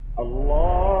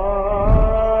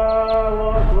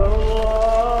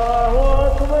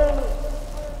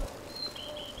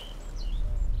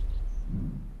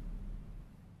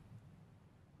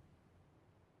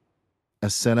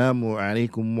Assalamu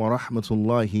alaikum wa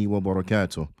rahmatullahi wa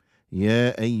barakatuh.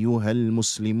 Ya ayyuhal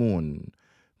muslimun.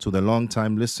 To the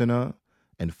long-time listener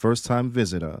and first-time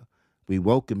visitor, we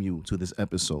welcome you to this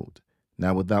episode.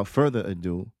 Now, without further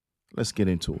ado, let's get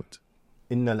into it.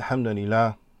 Inna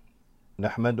alhamdulillah,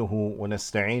 nahmaduhu wa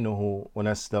nasta'inuhu wa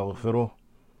nastaghfiruh,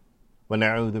 wa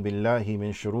na'udhu billahi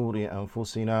min shururi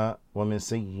anfusina wa min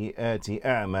sayyiati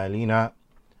a'malina.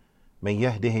 Man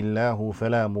yahdihillahu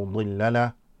fala mudilla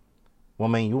lah.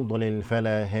 ومن يضلل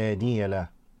فلا هادي له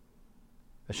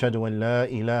أشهد أن لا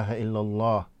إله إلا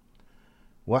الله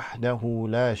وحده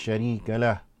لا شريك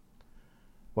له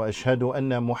وأشهد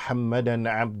أن محمدا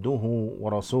عبده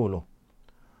ورسوله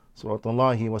صلوات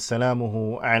الله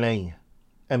وسلامه عليه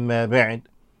أما بعد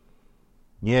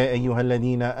يا أيها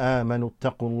الذين آمنوا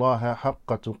اتقوا الله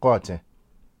حق تقاته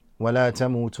ولا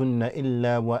تموتن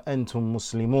إلا وأنتم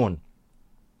مسلمون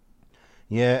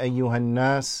يا أيها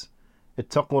الناس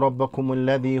اتقوا ربكم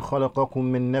الذي خلقكم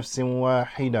من نفس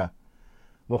واحدة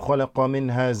وخلق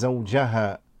منها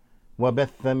زوجها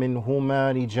وبث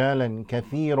منهما رجالا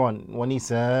كثيرا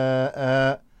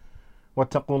ونساء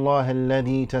واتقوا الله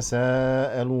الذي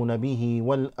تساءلون به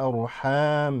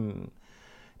والأرحام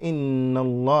إن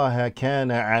الله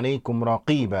كان عليكم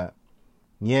رقيبا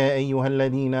يا أيها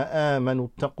الذين آمنوا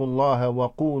اتقوا الله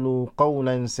وقولوا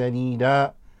قولا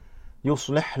سديدا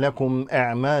يصلح لكم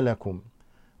أعمالكم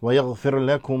ويغفر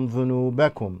لكم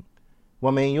ذنوبكم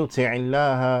ومن يطع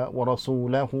الله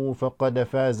ورسوله فقد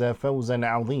فاز فوزا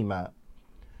عظيما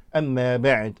أما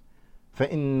بعد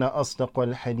فإن أصدق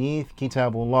الحديث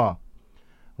كتاب الله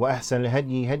وأحسن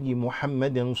الهدي هدي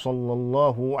محمد صلى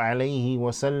الله عليه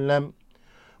وسلم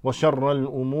وشر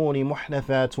الأمور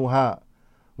محدثاتها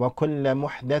وكل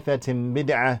محدثة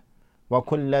بدعة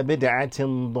وكل بدعة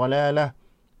ضلالة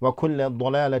وكل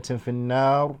ضلالة في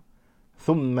النار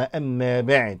ثم أما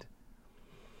بعد.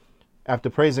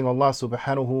 After praising Allah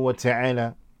subhanahu wa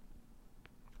ta'ala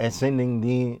and sending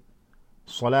the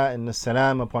salah and the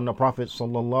salam upon the Prophet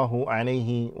sallallahu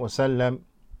alayhi wa sallam,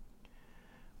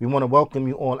 we want to welcome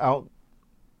you all out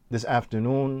this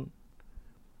afternoon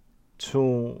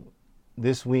to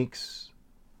this week's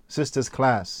Sisters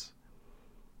class.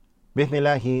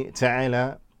 Bithnillahi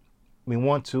ta'ala, we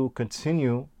want to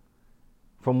continue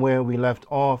from where we left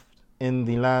off in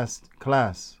the last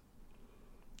class,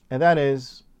 and that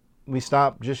is we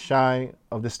stopped just shy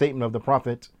of the statement of the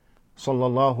Prophet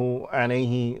sallallahu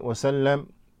alaihi wasallam,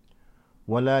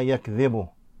 wala yakdhibu,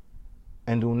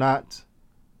 and do not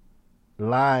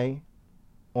lie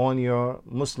on your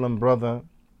Muslim brother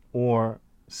or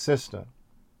sister.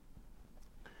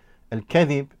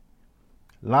 Al-kadhib,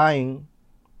 lying,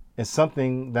 is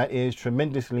something that is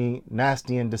tremendously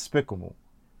nasty and despicable.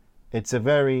 It's a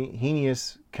very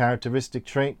heinous characteristic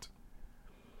trait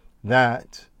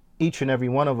that each and every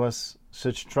one of us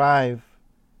should strive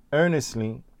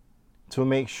earnestly to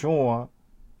make sure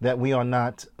that we are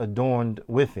not adorned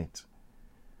with it.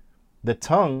 The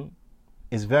tongue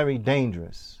is very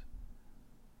dangerous.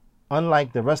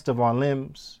 Unlike the rest of our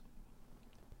limbs,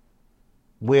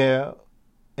 where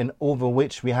and over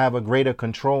which we have a greater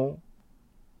control,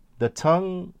 the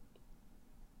tongue,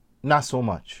 not so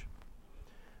much.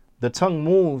 The tongue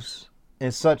moves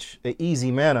in such an easy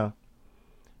manner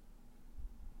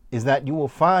is that you will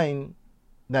find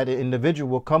that an individual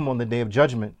will come on the day of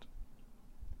judgment,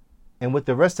 and with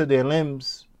the rest of their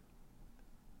limbs,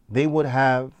 they would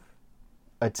have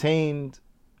attained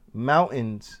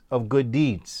mountains of good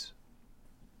deeds.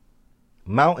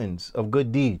 Mountains of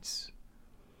good deeds.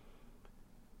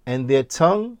 And their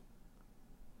tongue,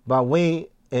 by way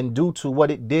and due to what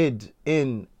it did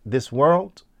in this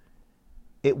world,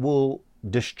 it will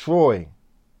destroy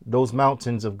those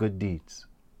mountains of good deeds.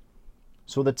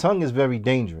 So the tongue is very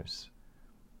dangerous.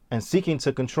 And seeking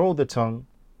to control the tongue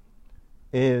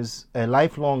is a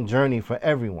lifelong journey for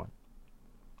everyone.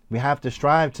 We have to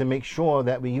strive to make sure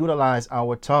that we utilize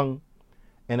our tongue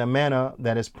in a manner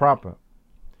that is proper.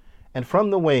 And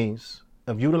from the ways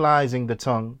of utilizing the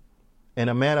tongue in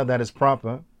a manner that is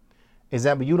proper is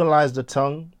that we utilize the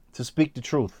tongue to speak the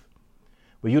truth.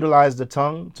 We utilize the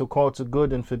tongue to call to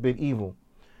good and forbid evil.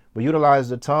 We utilize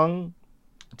the tongue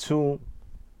to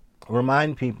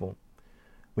remind people.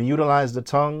 We utilize the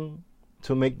tongue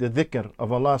to make the dhikr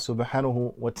of Allah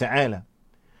subhanahu wa ta'ala.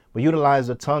 We utilize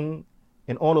the tongue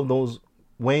in all of those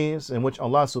ways in which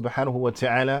Allah subhanahu wa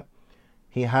ta'ala,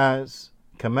 He has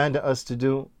commanded us to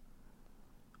do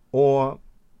or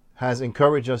has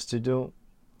encouraged us to do,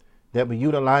 that we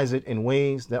utilize it in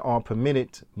ways that are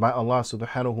permitted by Allah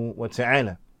subhanahu wa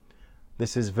ta'ala.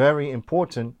 This is very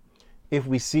important if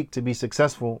we seek to be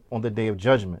successful on the day of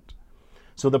judgment.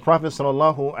 So the Prophet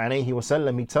sallallahu alaihi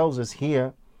wasallam, he tells us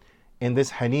here in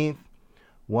this hadith,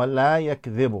 وَلَا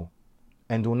يَكْذِبُ,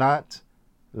 and do not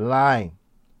lie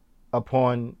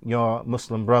upon your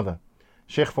Muslim brother.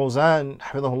 Shaykh Fawzan,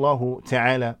 hafidhahullah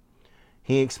ta'ala,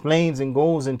 he explains and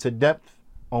goes into depth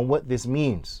on what this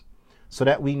means, so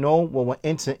that we know when we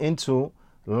enter into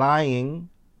lying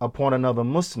upon another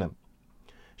Muslim.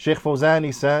 Shaykh Fawzan,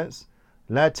 he says,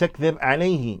 لا تكذب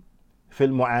عليه في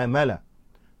المعاملة.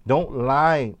 Don't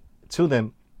lie to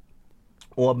them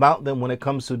or about them when it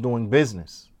comes to doing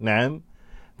business. Naam,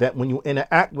 that when you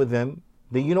interact with them,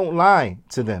 then you don't lie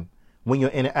to them when you're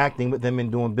interacting with them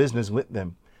and doing business with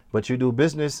them, but you do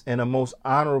business in a most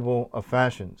honorable of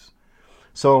fashions.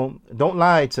 So don't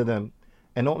lie to them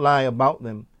and don't lie about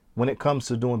them when it comes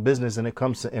to doing business and it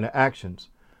comes to interactions.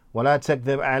 وَلَا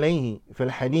تَكْذِبْ عَلَيْهِ فِي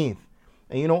الْحَدِيثِ,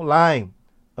 and you don't lie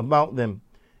about them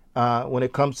when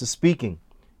it comes to speaking.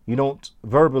 You don't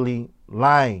verbally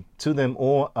lie to them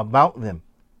or about them.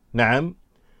 نعم.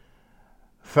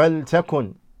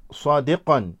 فَلْتَكُنْ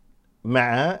صَادِقًا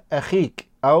مَعَ أَخِيكَ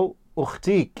أو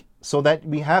أختيك, so that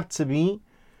we have to be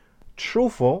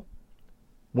truthful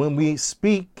when we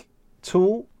speak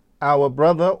to our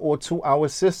brother or to our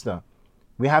sister.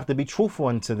 We have to be truthful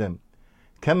unto them.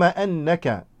 كما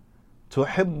أنك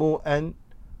تحب أن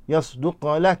يصدق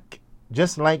لك,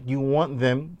 just like you want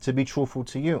them to be truthful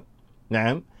to you.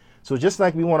 نعم. So just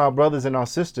like we want our brothers and our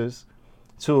sisters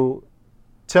to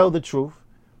tell the truth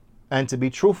and to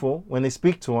be truthful when they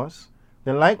speak to us,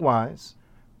 then likewise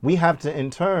we have to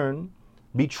in turn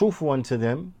be truthful unto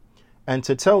them and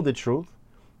to tell the truth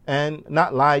and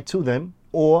not lie to them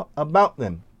or about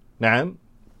them. Naam.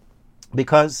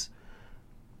 Because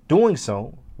doing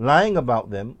so, lying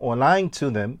about them or lying to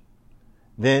them,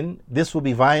 then this will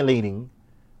be violating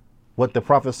what the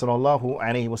Prophet sallallahu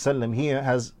alaihi wasallam here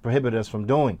has prohibited us from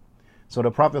doing. So the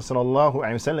Prophet sallallahu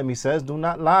alaihi wasallam, he says, do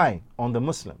not lie on the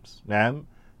Muslims. Naam.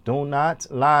 Do not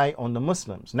lie on the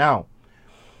Muslims. Now,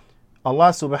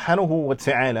 Allah subhanahu wa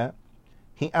ta'ala,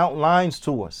 he outlines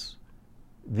to us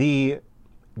the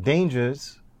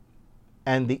dangers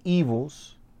and the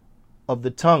evils of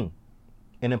the tongue,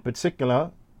 and in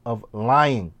particular of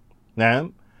lying.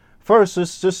 Now, first,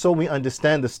 just so we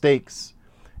understand the stakes,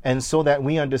 and so that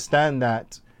we understand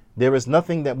that there is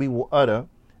nothing that we will utter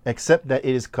except that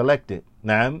it is collected,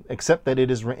 except that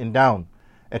it is written down,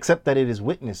 except that it is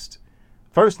witnessed.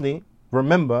 Firstly,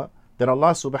 remember that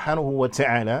Allah subhanahu wa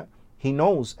ta'ala, he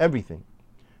knows everything.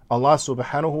 Allah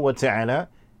subhanahu wa ta'ala,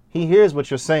 he hears what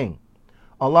you're saying.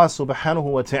 Allah subhanahu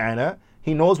wa ta'ala,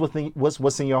 he knows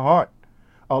what's in your heart.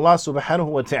 Allah subhanahu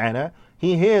wa ta'ala,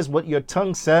 he hears what your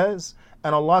tongue says,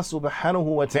 and Allah subhanahu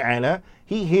wa ta'ala,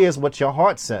 he hears what your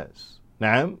heart says.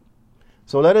 Naam.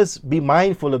 So let us be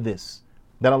mindful of this,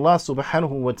 that Allah subhanahu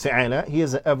wa ta'ala, he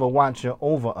is an ever watcher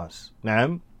over us.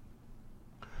 Naam.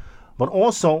 But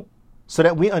also, so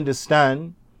that we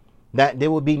understand that there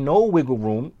will be no wiggle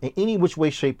room in any which way,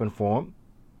 shape, and form.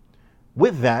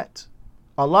 With that,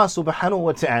 Allah subhanahu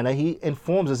wa ta'ala, he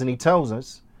informs us and he tells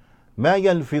us, مَا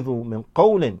يَلْفِظُ مِنْ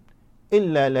قَوْلٍ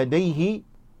إِلَّا لَدَيْهِ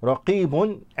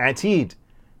رَقِيبٌ عَتِيدٌ,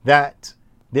 that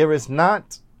there is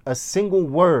not a single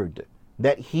word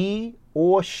that he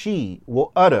or she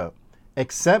will utter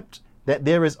except that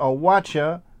there is a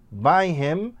watcher by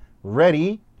him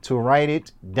ready to write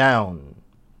it down.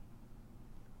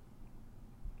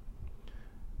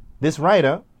 This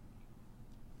writer,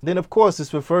 then of course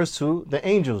this refers to the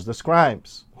angels, the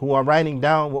scribes, who are writing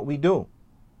down what we do,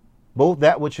 both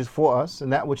that which is for us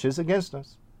and that which is against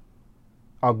us,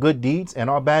 our good deeds and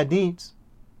our bad deeds.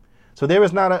 So there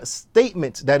is not a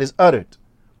statement that is uttered,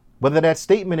 whether that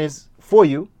statement is for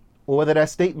you or whether that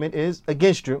statement is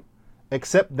against you,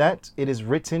 except that it is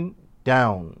written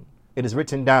down. It is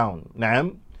written down.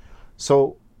 Naam.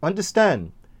 So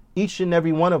understand, each and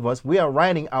every one of us, we are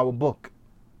writing our book.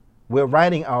 We're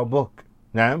writing our book.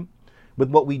 Naam. With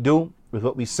what we do, with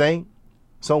what we say,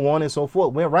 so on and so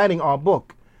forth. We're writing our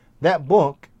book. That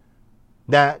book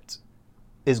that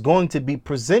is going to be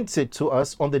presented to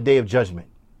us on the day of judgment.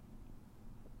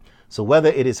 So whether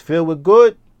it is filled with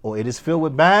good or it is filled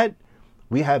with bad,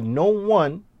 we have no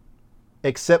one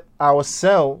except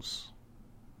ourselves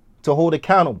to hold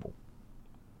accountable.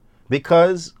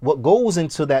 Because what goes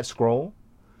into that scroll,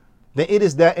 then it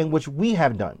is that in which we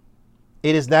have done.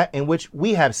 It is that in which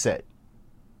we have said.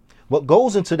 What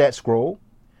goes into that scroll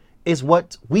is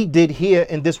what we did here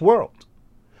in this world.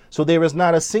 So there is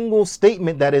not a single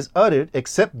statement that is uttered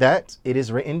except that it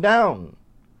is written down.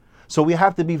 So we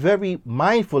have to be very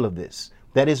mindful of this,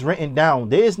 that is written down.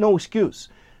 There is no excuse.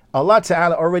 Allah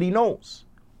Ta'ala already knows.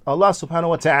 Allah Subhanahu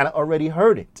wa Ta'ala already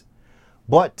heard it.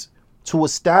 But to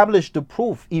establish the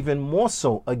proof even more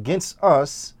so against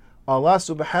us, Allah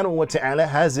subhanahu wa ta'ala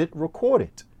has it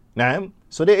recorded. Now,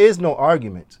 so there is no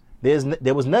argument.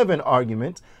 There was never an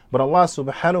argument, but Allah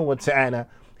subhanahu wa ta'ala,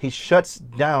 He shuts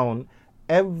down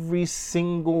every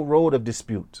single road of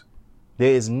dispute.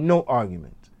 There is no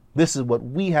argument. This is what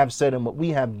we have said and what we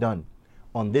have done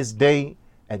on this day,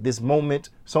 at this moment,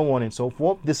 so on and so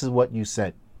forth. This is what you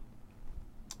said.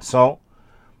 So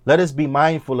let us be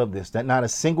mindful of this, that not a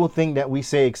single thing that we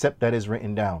say except that is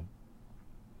written down.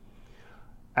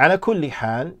 Ala kulli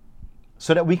hal,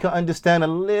 so that we can understand a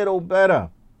little better.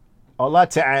 Allah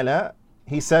Ta'ala,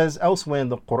 He says elsewhere in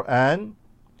the Quran,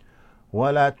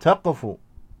 وَلَا تَقْفُ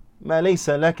مَا لَيْسَ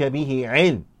لَكَ بِهِ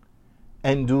عِلْمٍ,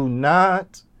 and do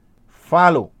not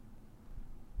follow.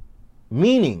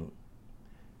 Meaning,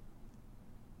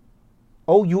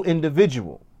 O you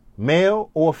individual, male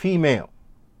or female,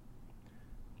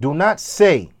 do not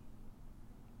say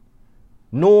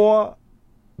nor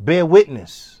bear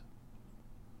witness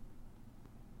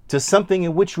to something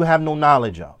in which you have no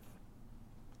knowledge of.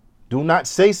 Do not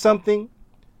say something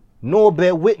nor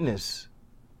bear witness,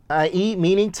 i.e.,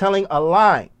 meaning telling a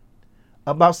lie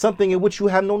about something in which you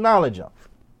have no knowledge of.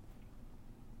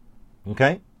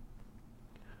 Okay?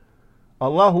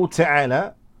 Allah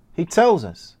Ta'ala, He tells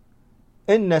us,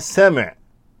 إِنَّ السَّمْعَ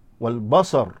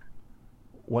وَالْبَصَرَ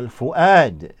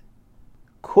وَالْفُؤَادِ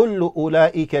كُلُّ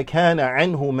أُولَٰئِكَ كَانَ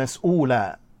عَنْهُ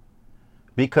مَسْئُولًا.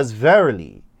 Because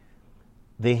verily,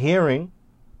 the hearing,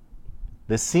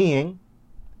 the seeing,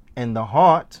 and the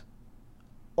heart,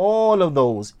 all of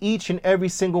those, each and every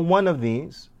single one of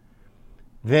these,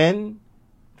 then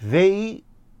they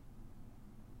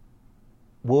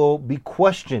will be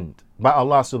questioned by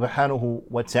Allah subhanahu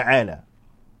wa ta'ala.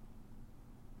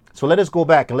 So let us go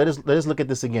back and let us look at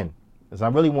this again, because I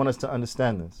really want us to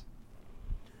understand this.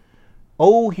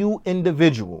 O you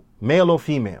individual, male or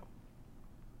female,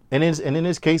 and in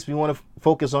this case we want to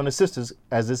focus on the sisters,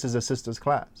 as this is a sisters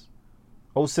class.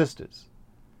 O sisters,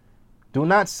 do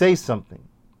not say something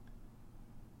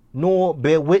nor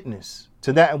bear witness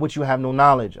to that in which you have no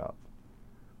knowledge of.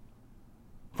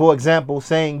 For example,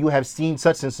 saying you have seen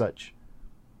such and such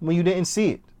when you didn't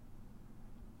see it.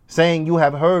 Saying you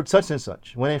have heard such and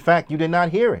such when in fact you did not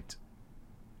hear it.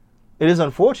 It is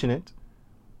unfortunate,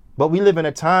 but we live in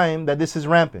a time that this is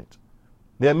rampant.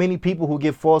 There are many people who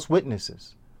give false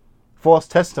witnesses, false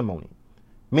testimony.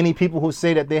 Many people who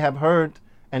say that they have heard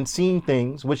and seen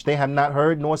things which they have not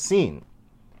heard nor seen.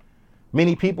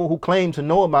 Many people who claim to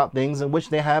know about things in which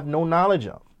they have no knowledge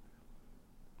of.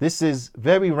 This is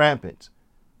very rampant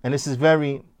and this is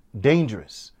very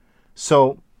dangerous.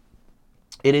 So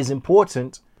it is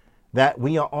important that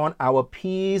we are on our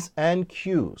P's and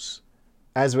Q's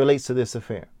as relates to this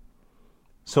affair,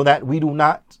 so that we do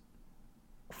not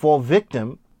fall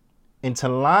victim into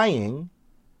lying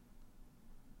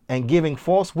and giving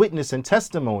false witness and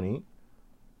testimony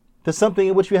to something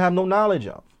in which we have no knowledge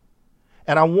of.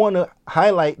 And I want to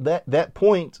highlight that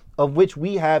point of which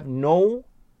we have no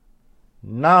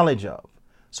knowledge of.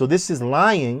 So this is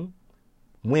lying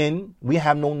when we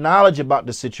have no knowledge about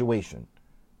the situation.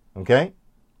 Okay?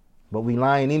 But we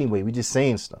lying anyway. We just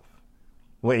saying stuff.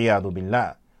 Wa'iyadu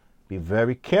billah. Be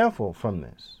very careful from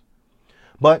this.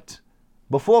 But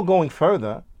before going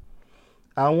further,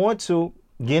 I want to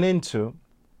get into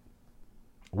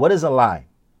what is a lie.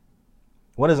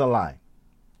 What is a lie?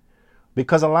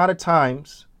 Because a lot of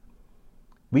times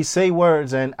we say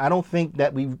words and I don't think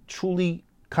that we truly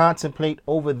contemplate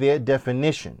over their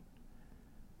definition.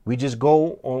 We just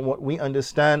go on what we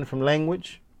understand from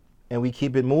language and we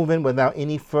keep it moving without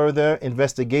any further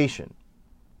investigation.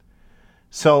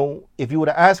 So if you were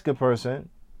to ask a person,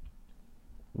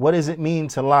 what does it mean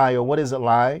to lie, or what is a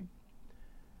lie?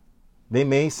 They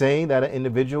may say that an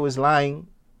individual is lying,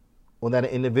 or that an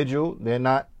individual, they're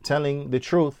not telling the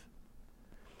truth.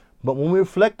 But when we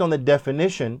reflect on the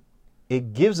definition,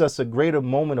 it gives us a greater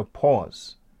moment of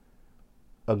pause,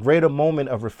 a greater moment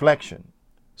of reflection,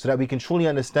 so that we can truly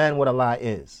understand what a lie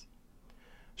is.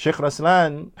 Shaykh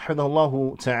Raslan,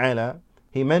 hafidhahullah ta'ala,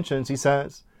 he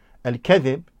says,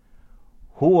 Al-kadhib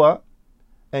huwa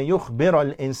an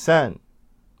yukhbira al-insan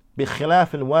bi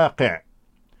khilaf al-waqi'.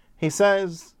 He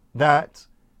says that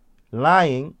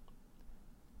lying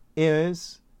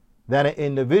is that an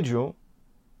individual,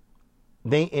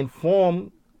 they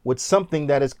inform with something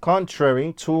that is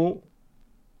contrary to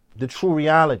the true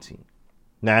reality.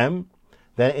 Naam,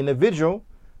 that individual,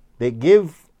 they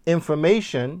give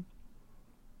information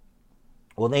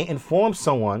or they inform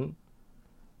someone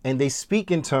and they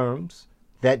speak in terms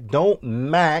that don't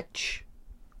match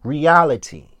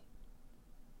reality.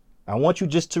 I want you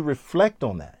just to reflect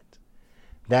on that.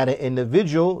 that an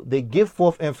individual, they give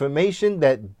forth information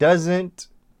that doesn't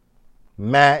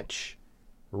match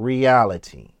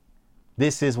reality.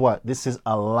 This is what? This is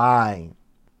a lie.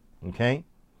 Okay?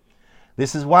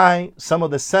 This is why some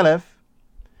of the Salaf,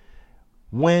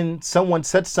 when someone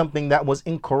said something that was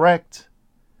incorrect,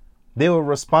 they will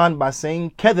respond by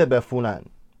saying, Kadhaba Fulan.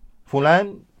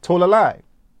 Fulan told a lie.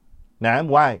 Now,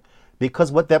 why?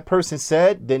 Because what that person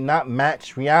said did not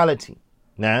match reality.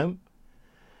 Now,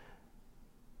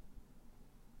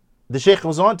 the Shaykh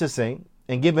was on to say,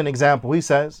 and give an example. He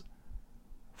says,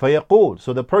 فَيَقُولُ,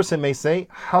 so the person may say,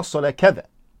 حَصَلَ كَذَا.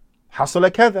 حَصَلَ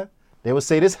كَذَا. They will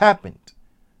say this happened.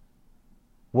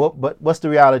 Well, but what's the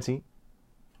reality?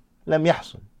 لَمْ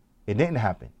يَحْصُلْ. It didn't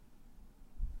happen.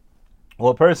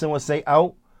 Or a person will say,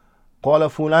 أو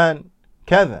قال فلان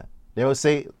كذا. They will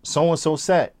say, so-and-so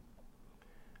said.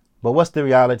 But what's the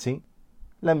reality?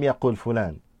 لم يقل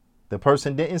فلان. The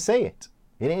person didn't say it.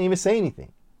 He didn't even say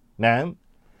anything. Naam.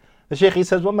 The Shaykh, he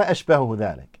says, وَمَا أَشْبَهُ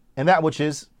ذَلك. And that which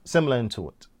is similar to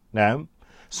it. Naam.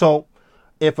 So,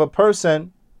 if a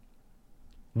person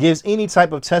gives any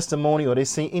type of testimony or they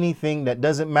say anything that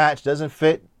doesn't match, doesn't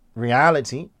fit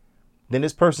reality, then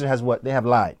this person has what? They have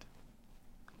lied.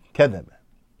 كذب.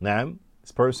 Naam.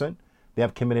 This person, they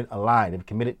have committed a lie. They've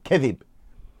committed كذب.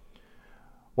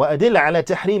 وأدل على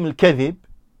تحريم الكذب,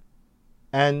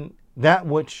 and that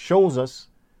which shows us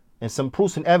and some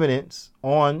proofs and evidence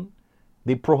on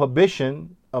the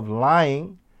prohibition of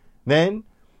lying, then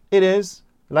it is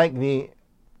like the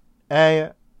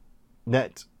ayah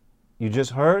that you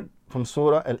just heard from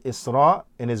Surah Al-Isra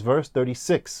in its verse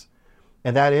 36.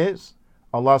 And that is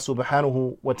Allah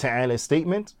subhanahu wa ta'ala's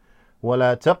statement,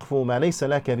 وَلَا تَقْفُ مَا لَيْسَ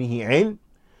لَكَ بِهِ عِلْمٍ,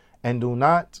 and do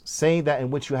not say that in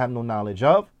which you have no knowledge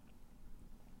of.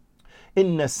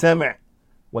 إِنَّ السَّمْعَ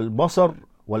وَالْبَصَرِ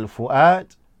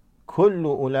وَالْفُؤَادِ كُلُّ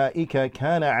أُولَٰئِكَ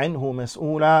كَانَ عَنْهُ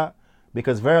مَسْئُولًا.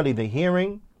 Because verily the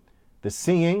hearing, the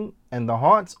seeing, and the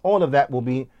hearts, all of that will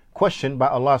be questioned by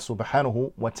Allah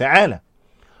subhanahu wa ta'ala.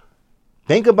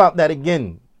 Think about that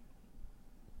again.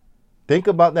 Think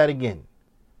about that again.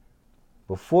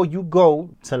 Before you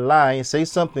go to lie and say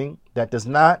something that does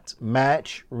not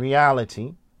match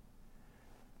reality,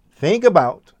 think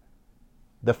about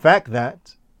the fact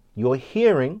that your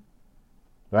hearing,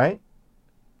 right,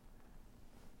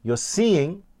 your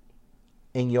seeing,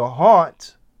 and your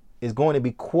heart is going to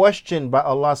be questioned by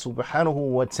Allah subhanahu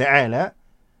wa ta'ala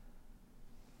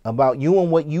about you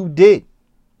and what you did.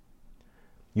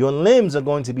 Your limbs are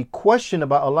going to be questioned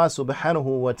about Allah subhanahu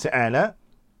wa ta'ala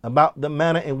about the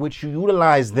manner in which you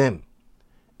utilize them.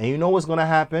 And you know what's going to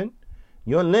happen?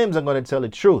 Your limbs are going to tell the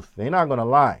truth. They're not going to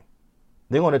lie.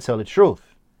 They're going to tell the truth.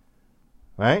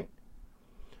 Right?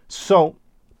 So,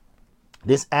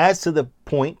 this adds to the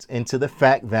point and to the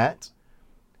fact that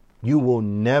you will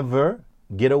never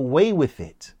get away with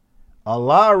it.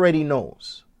 Allah already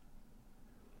knows.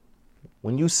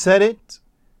 When you said it,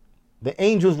 the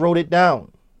angels wrote it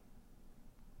down.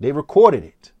 They recorded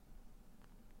it.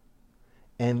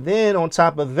 And then on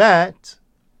top of that,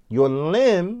 your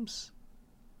limbs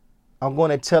are going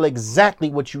to tell exactly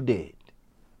what you did.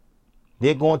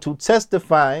 They're going to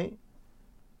testify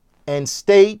and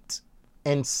state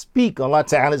and speak. Allah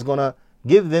Ta'ala is going to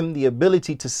give them the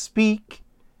ability to speak.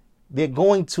 They're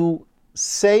going to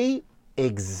say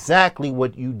exactly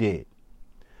what you did.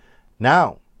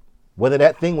 Now, whether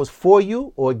that thing was for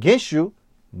you or against you,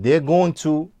 they're going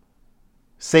to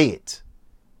say it.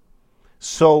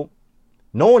 So,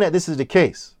 knowing that this is the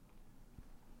case,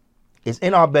 it's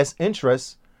in our best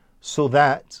interest so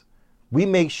that we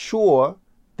make sure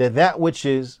that that which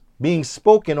is being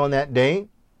spoken on that day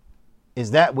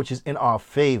is that which is in our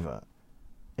favor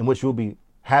and which we'll be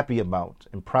happy about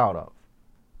and proud of.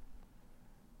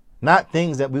 Not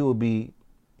things that we will be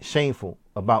shameful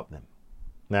about them.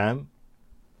 نعم.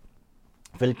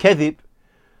 فالكذب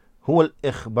هو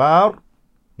الإخبار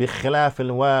بخلاف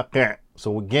الواقع.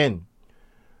 So again,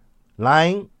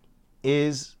 lying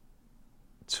is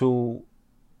to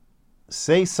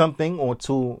say something or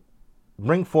to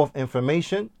bring forth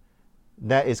information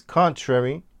that is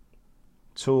contrary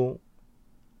to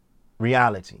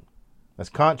reality. That's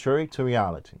contrary to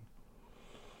reality.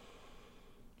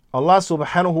 Allah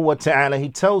subhanahu wa ta'ala, He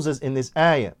tells us in this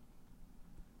ayah,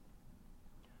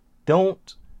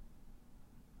 don't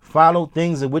follow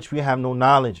things in which we have no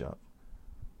knowledge of.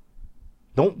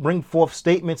 Don't bring forth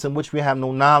statements in which we have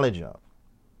no knowledge of.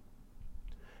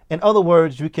 In other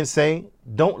words, you can say,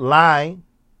 don't lie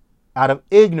out of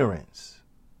ignorance.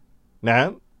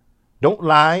 Now, don't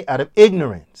lie out of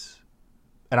ignorance.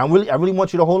 And I really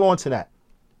want you to hold on to that.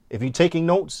 If you're taking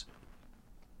notes,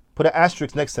 put an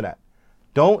asterisk next to that.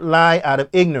 Don't lie out of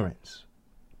ignorance.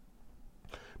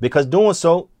 Because doing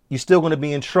so, you're still going to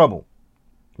be in trouble.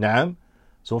 Now,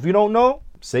 so if you don't know,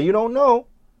 say you don't know.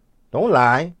 Don't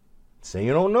lie. Say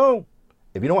you don't know.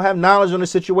 If you don't have knowledge on the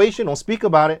situation, don't speak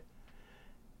about it.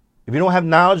 If you don't have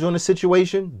knowledge on the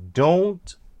situation,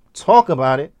 don't talk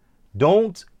about it.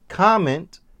 Don't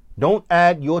comment. Don't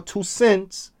add your 2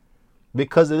 cents,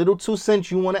 because the little 2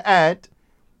 cents you want to add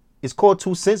is called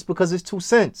 2 cents because it's 2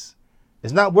 cents.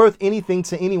 It's not worth anything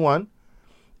to anyone.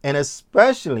 And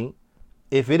especially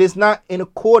if it is not in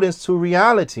accordance to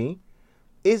reality,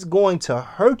 it's going to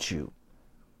hurt you.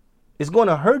 It's going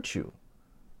to hurt you.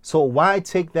 So why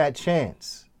take that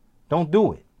chance? Don't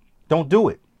do it. Don't do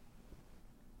it.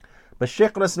 But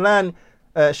Sheikh Raslan,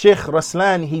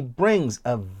 he brings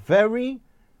a very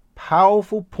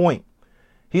powerful point.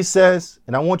 He says,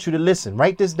 and I want you to listen,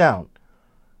 write this down.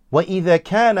 وَإِذَا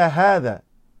كَانَ هَذَا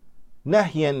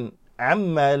نَهْيًا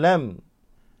عَمَّا لَمْ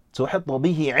تُحِطَ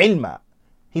بِهِ عِلْمًا.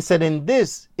 He said,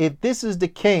 if this is the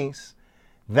case,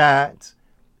 that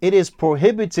it is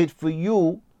prohibited for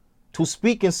you to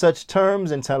speak in such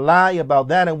terms and to lie about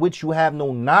that in which you have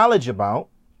no knowledge about,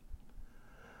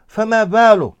 فَمَا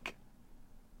بَالُكَ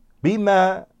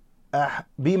بِمَا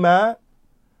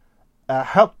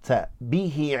أَحَطْتَ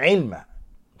بِهِ عِلْمًا.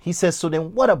 He says, so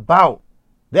then what about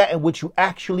that in which you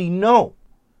actually know?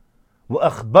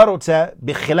 وَأَخْبَرْتَ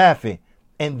بِخِلَافِهِ.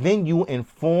 And then you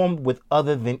informed with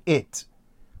other than it.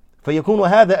 فَيَكُونُ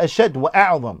هَذَا أَشَدْ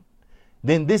وَأَعْظَمْ.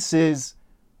 Then this is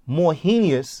more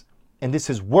heinous and this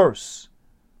is worse.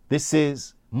 This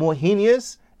is more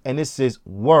heinous and this is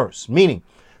worse. Meaning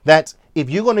that if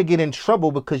you're going to get in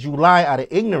trouble because you lie out of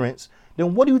ignorance,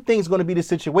 then what do you think is going to be the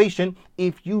situation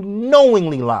if you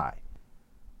knowingly lie?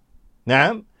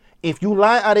 Now, if you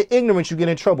lie out of ignorance, you get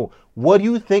in trouble. What do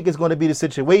you think is going to be the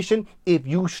situation if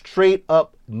you straight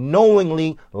up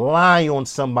knowingly lie on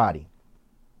somebody?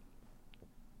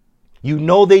 You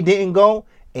know they didn't go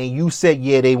and you said,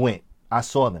 yeah, they went. I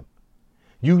saw them.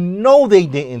 You know they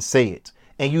didn't say it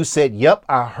and you said, yep,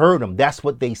 I heard them. That's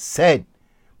what they said.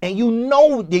 And you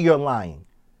know that you're lying.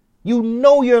 You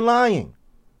know you're lying.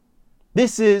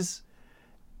 This is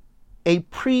a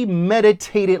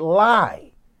premeditated lie.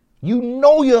 You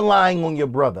know you're lying on your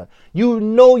brother. You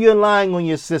know you're lying on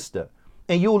your sister.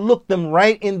 And you'll look them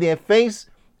right in their face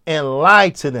and lie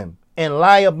to them and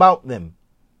lie about them.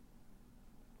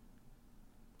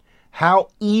 How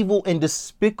evil and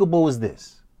despicable is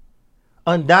this?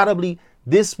 Undoubtedly,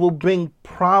 this will bring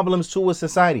problems to a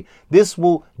society. This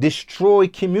will destroy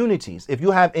communities. If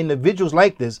you have individuals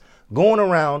like this going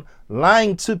around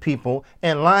lying to people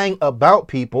and lying about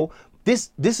people,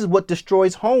 this is what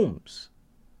destroys homes.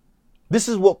 This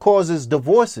is what causes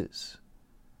divorces.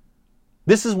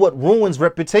 This is what ruins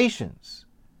reputations.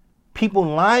 People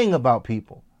lying about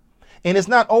people. And it's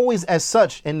not always as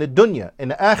such in the dunya. In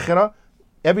the akhirah,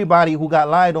 everybody who got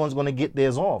lied on is going to get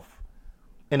theirs off.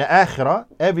 In the akhirah,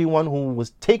 everyone who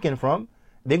was taken from,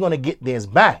 they're going to get theirs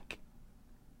back.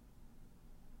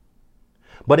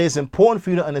 But it's important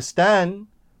for you to understand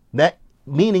that,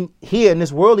 meaning here in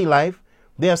this worldly life,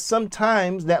 there are some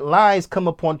times that lies come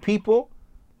upon people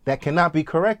that cannot be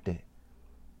corrected.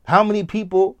 How many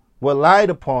people were lied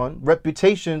upon,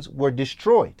 reputations were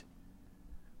destroyed.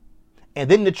 And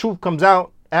then the truth comes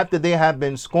out after they have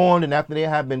been scorned and after they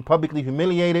have been publicly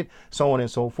humiliated, so on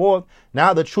and so forth.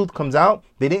 Now the truth comes out.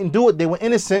 They didn't do it. They were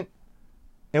innocent.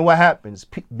 And what happens?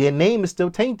 Their name is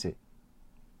still tainted.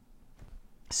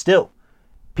 Still,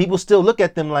 people still look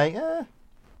at them like, I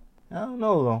don't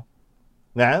know though.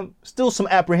 Now, still some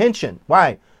apprehension.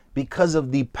 Why? Because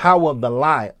of the power of the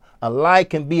lie. A lie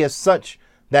can be as such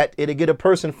that it'll get a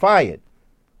person fired.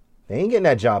 They ain't getting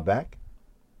that job back.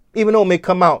 Even though it may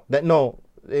come out that no,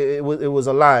 it was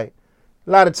a lie.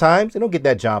 A lot of times they don't get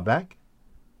that job back.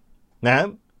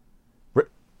 Now,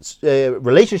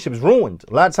 relationships ruined.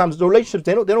 A lot of times the relationships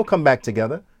they don't come back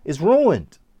together. It's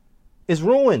ruined. It's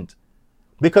ruined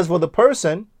because for the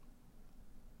person,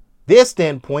 their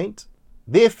standpoint,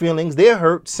 their feelings, their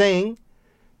hurt, saying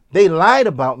they lied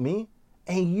about me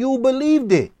and you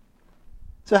believed it.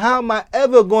 So how am I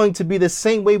ever going to be the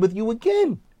same way with you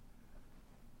again?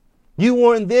 You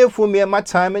weren't there for me at my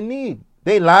time of need.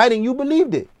 They lied and you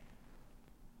believed it.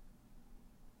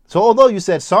 So although you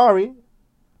said sorry,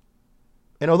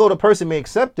 and although the person may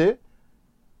accept it,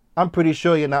 I'm pretty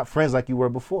sure you're not friends like you were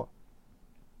before.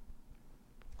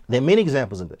 There are many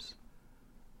examples of this.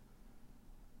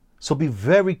 So be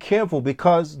very careful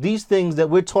because these things that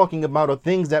we're talking about are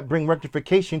things that bring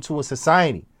rectification to a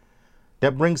society,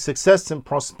 that bring success and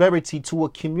prosperity to a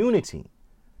community.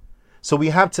 So we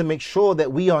have to make sure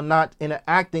that we are not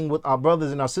interacting with our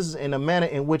brothers and our sisters in a manner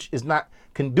in which is not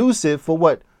conducive for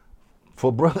what?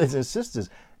 For brothers and sisters.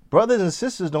 Brothers and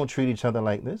sisters don't treat each other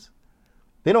like this.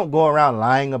 They don't go around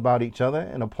lying about each other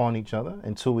and upon each other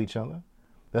and to each other.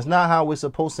 That's not how we're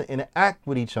supposed to interact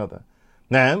with each other.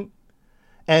 Now,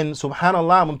 and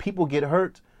subhanAllah, when people get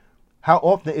hurt, how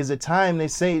often is it time they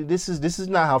say, this is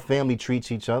not how family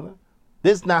treats each other.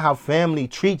 This is not how family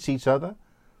treats each other.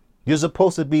 You're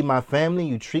supposed to be my family.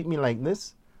 You treat me like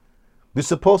this. You're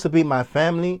supposed to be my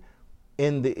family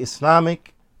in the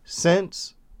Islamic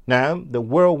sense. Now, the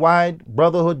worldwide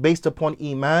brotherhood based upon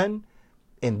Iman.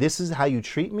 And this is how you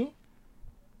treat me?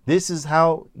 This is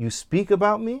how you speak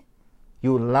about me?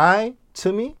 You lie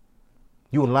to me?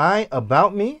 You lie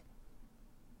about me?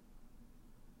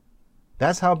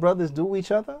 That's how brothers do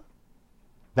each other?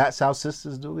 That's how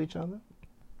sisters do each other?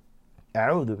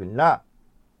 A'udhu billah.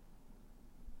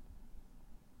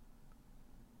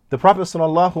 The Prophet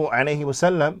sallallahu alaihi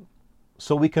wasallam,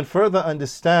 so we can further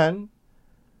understand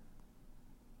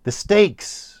the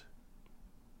stakes,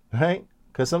 right?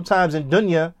 Because sometimes in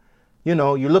dunya, you're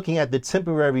looking at the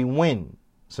temporary win.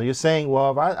 So you're saying,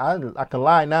 well, if I can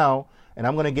lie now and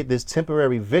I'm going to get this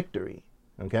temporary victory,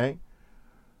 okay?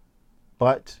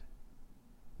 But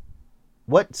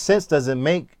what sense does it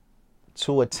make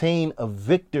to attain a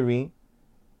victory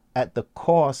at the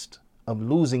cost of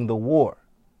losing the war,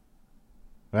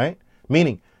 right?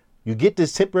 Meaning, you get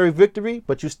this temporary victory,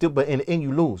 but in the end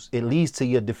you lose. It leads to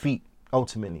your defeat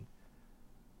ultimately.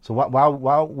 So why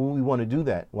would we want to do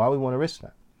that? Why would we want to risk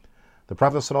that? The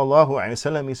Prophet sallallahu alaihi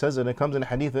wasallam, he says, and it comes in the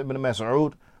hadith of Ibn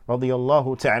Mas'ud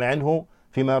radiyallahu ta'ala anhu,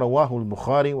 فيما رواه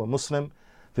البخاري ومسلم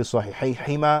في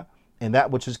صحيحيهما, and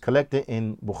that which is collected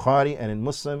in Bukhari and in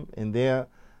Muslim in their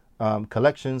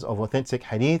collections of authentic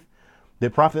hadith. The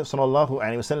Prophet sallallahu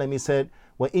alaihi wasallam, he said,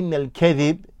 وَإِنَّ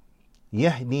الْكَذِبِ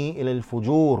يَهْدِي إِلَى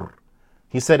الْفُجُورِ.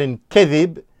 He said, in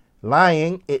kadhib,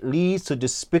 lying, it leads to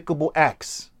despicable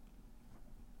acts.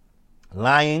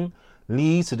 Lying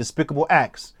leads to despicable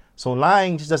acts. So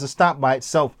lying just doesn't stop by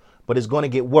itself, but it's going to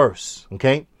get worse.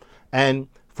 Okay, and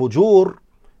fujur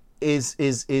is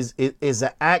an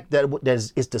act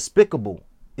that is despicable.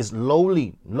 It's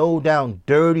lowly, low down,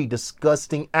 dirty,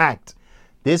 disgusting act.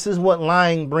 This is what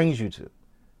lying brings you to,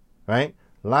 right?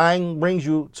 Lying brings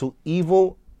you to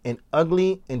evil and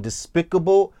ugly and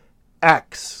despicable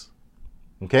acts.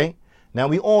 Okay, now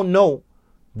we all know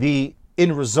the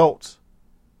end result.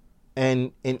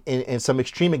 And in some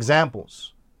extreme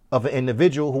examples of an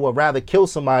individual who would rather kill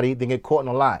somebody than get caught in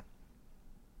a lie.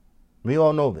 We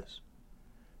all know this.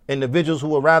 Individuals who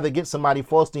would rather get somebody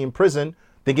falsely in prison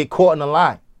than get caught in a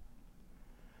lie.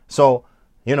 So,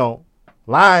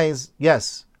 lies,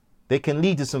 yes, they can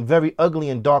lead to some very ugly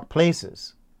and dark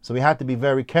places. So we have to be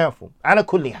very careful. Ala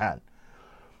kulli hal.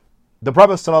 The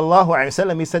Prophet sallallahu alaihi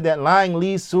wasallam, he said that lying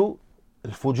leads to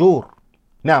fujur.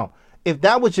 Now, if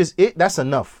that was just it, that's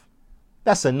enough.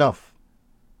 That's enough.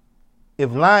 If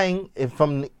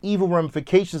from the evil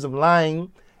ramifications of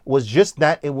lying was just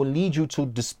that, it will lead you to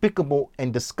despicable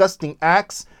and disgusting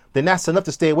acts, then that's enough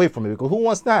to stay away from it. Because who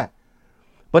wants that?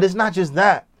 But it's not just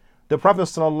that. The Prophet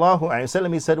sallallahu alaihi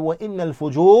wasallam, he said, وَإِنَّ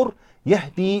الْفُجُورِ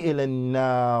يَهْدِي إِلَى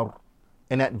النَّارِ.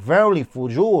 And that verily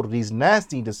fujur, these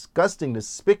nasty, disgusting,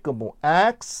 despicable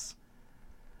acts,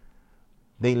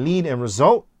 they lead and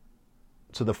result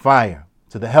to the fire,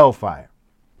 to the hellfire.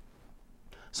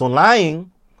 So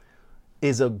lying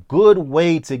is a good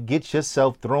way to get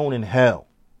yourself thrown in hell.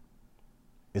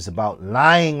 It's about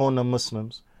lying on the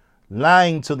Muslims,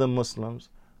 lying to the Muslims,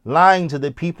 lying to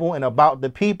the people and about the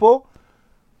people.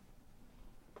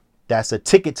 That's a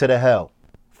ticket to the hell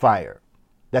fire.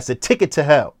 That's a ticket to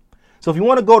hell. So if you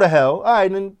want to go to hell, all right,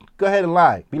 then go ahead and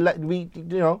lie.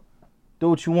 Do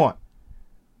what you want.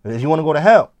 If you want to go to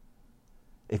hell.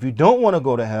 If you don't want to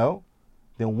go to hell,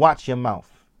 then watch your mouth.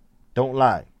 Don't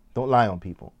lie. Don't lie on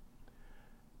people.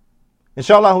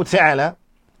 Inshallah ta'ala,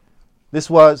 this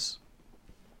was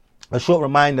a short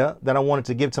reminder that I wanted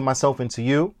to give to myself and to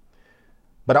you.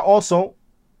 But I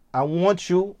want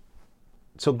you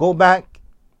to go back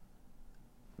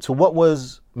to what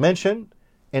was mentioned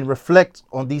and reflect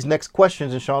on these next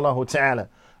questions, inshallah ta'ala.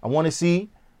 I want to see,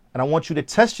 and I want you to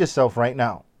test yourself right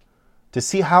now to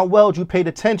see how well you paid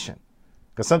attention.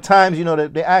 Because sometimes,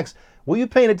 they ask, were you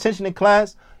paying attention in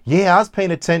class? Yeah, I was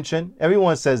paying attention.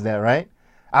 Everyone says that, right?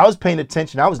 I was paying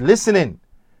attention. I was listening.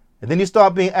 And then you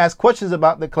start being asked questions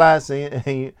about the class,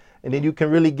 and then you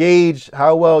can really gauge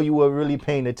how well you were really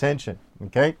paying attention.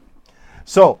 Okay?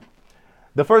 So,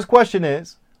 the first question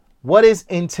is, what is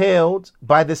entailed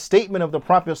by the statement of the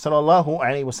Prophet sallallahu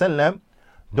alaihi wasallam,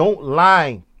 don't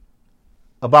lie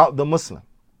about the Muslim?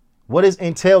 What is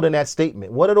entailed in that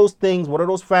statement? What are those things, what are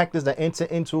those factors that enter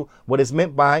into what is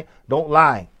meant by don't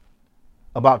lie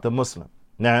about the Muslim?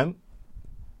 Now,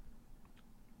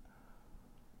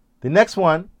 the next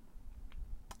one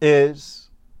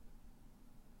is,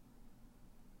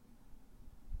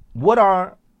 what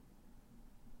are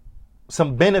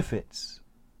some benefits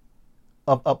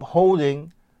of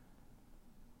upholding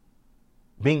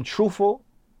being truthful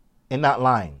and not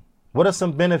lying? What are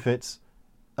some benefits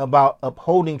about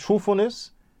upholding truthfulness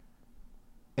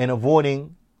and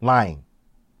avoiding lying?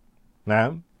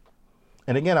 Now,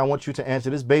 and again, I want you to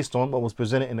answer this based on what was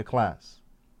presented in the class.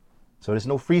 So there's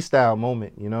no freestyle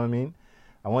moment, you know what I mean?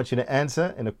 I want you to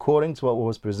answer in according to what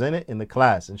was presented in the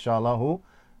class, inshallah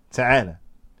ta'ala.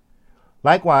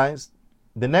 Likewise,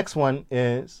 the next one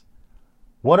is,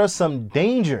 what are some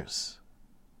dangers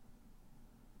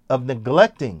of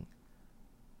neglecting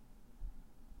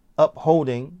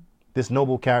upholding this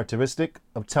noble characteristic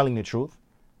of telling the truth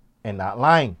and not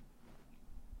lying?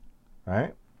 All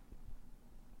right?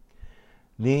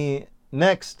 The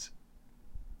next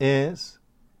is,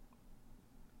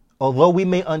 although we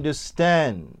may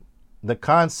understand the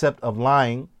concept of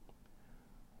lying,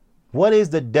 what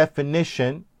is the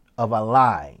definition of a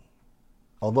lie?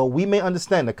 Although we may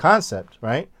understand the concept,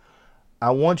 right?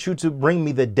 I want you to bring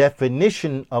me the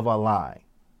definition of a lie.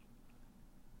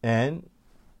 And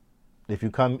if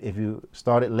you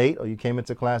started late or you came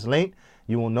into class late,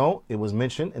 you will know it was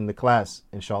mentioned in the class,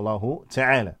 inshallah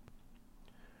ta'ala.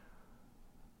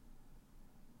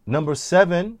 Number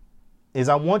 7 is,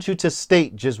 I want you to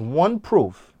state just one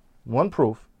proof from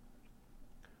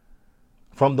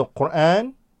the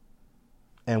Quran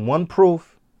and one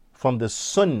proof from the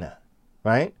Sunnah,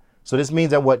 right? So this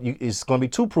means that it's going to be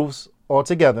 2 proofs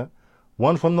altogether,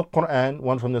 one from the Quran,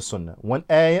 one from the Sunnah, one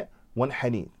ayah, one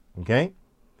hadith, okay?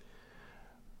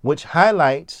 Which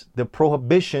highlights the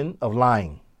prohibition of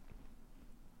lying.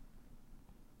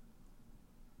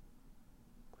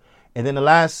 And then the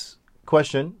last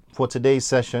question for today's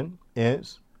session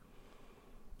is,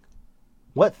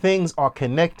 what things are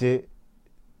connected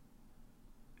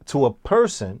to a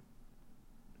person?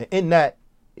 In that,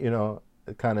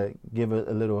 kind of give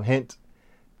a little hint,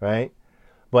 right?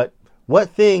 But what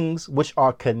things which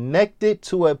are connected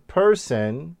to a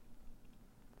person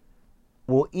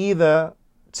will either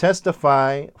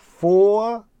testify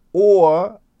for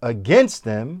or against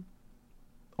them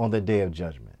on the day of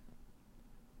judgment?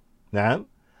 Now,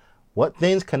 what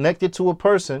things connected to a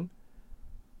person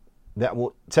that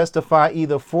will testify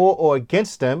either for or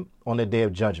against them on the day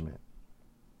of judgment?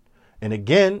 And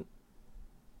again,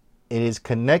 it is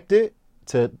connected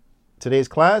to today's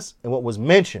class and what was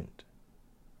mentioned.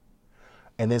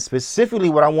 And then specifically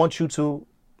what I want you to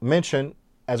mention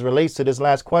as relates to this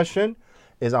last question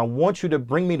is, I want you to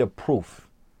bring me the proof.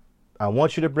 I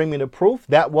want you to bring me the proof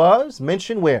that was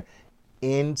mentioned where?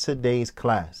 In today's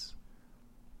class.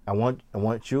 I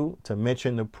want you to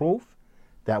mention the proof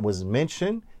that was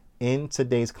mentioned in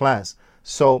today's class.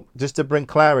 So just to bring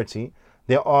clarity,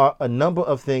 there are a number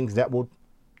of things that will,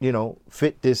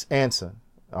 fit this answer.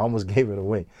 I almost gave it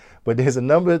away, but there's a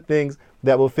number of things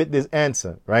that will fit this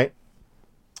answer, right?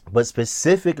 But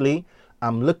specifically,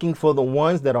 I'm looking for the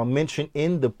ones that are mentioned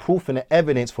in the proof and the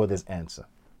evidence for this answer.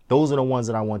 Those are the ones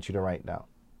that I want you to write down,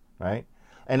 right?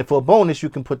 And for a bonus, you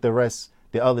can put the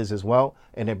others as well,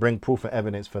 and then bring proof and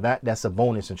evidence for that. That's a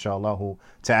bonus, inshallah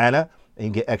ta'ala, and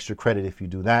you get extra credit if you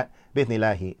do that.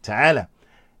 Bithnillahi ta'ala.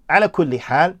 Ala kulli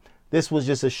hal, this was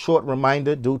just a short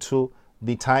reminder due to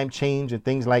the time change and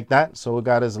things like that, so it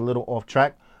got us a little off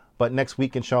track. But next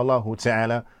week, inshallah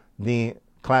ta'ala, the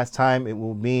class time, it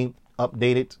will be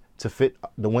updated to fit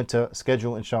the winter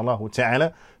schedule, inshallah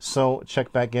ta'ala. So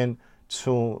check back in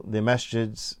to the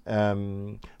masjid's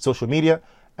social media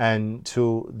and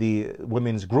to the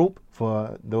women's group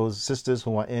for those sisters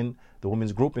who are in the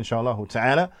women's group, inshallah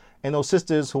ta'ala. And those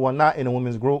sisters who are not in the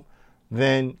women's group,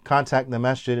 then contact the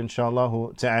masjid,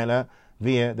 inshallah ta'ala,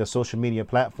 via the social media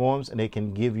platforms, and they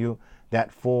can give you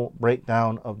that full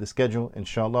breakdown of the schedule,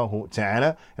 inshallah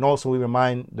ta'ala. And also we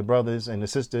remind the brothers and the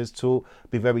sisters to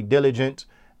be very diligent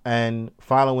and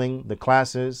following the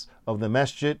classes of the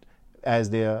masjid, as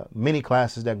there are many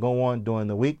classes that go on during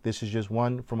the week. This is just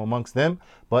one from amongst them,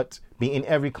 but be in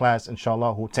every class,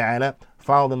 inshallah ta'ala.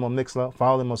 Follow them on Mixler,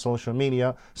 follow them on social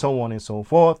media, so on and so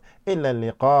forth. Illa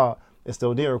liqa.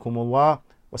 Istawdi'ukumullah.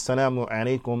 Wassalamu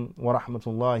alaikum wa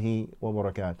rahmatullahi wa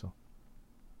barakatuh.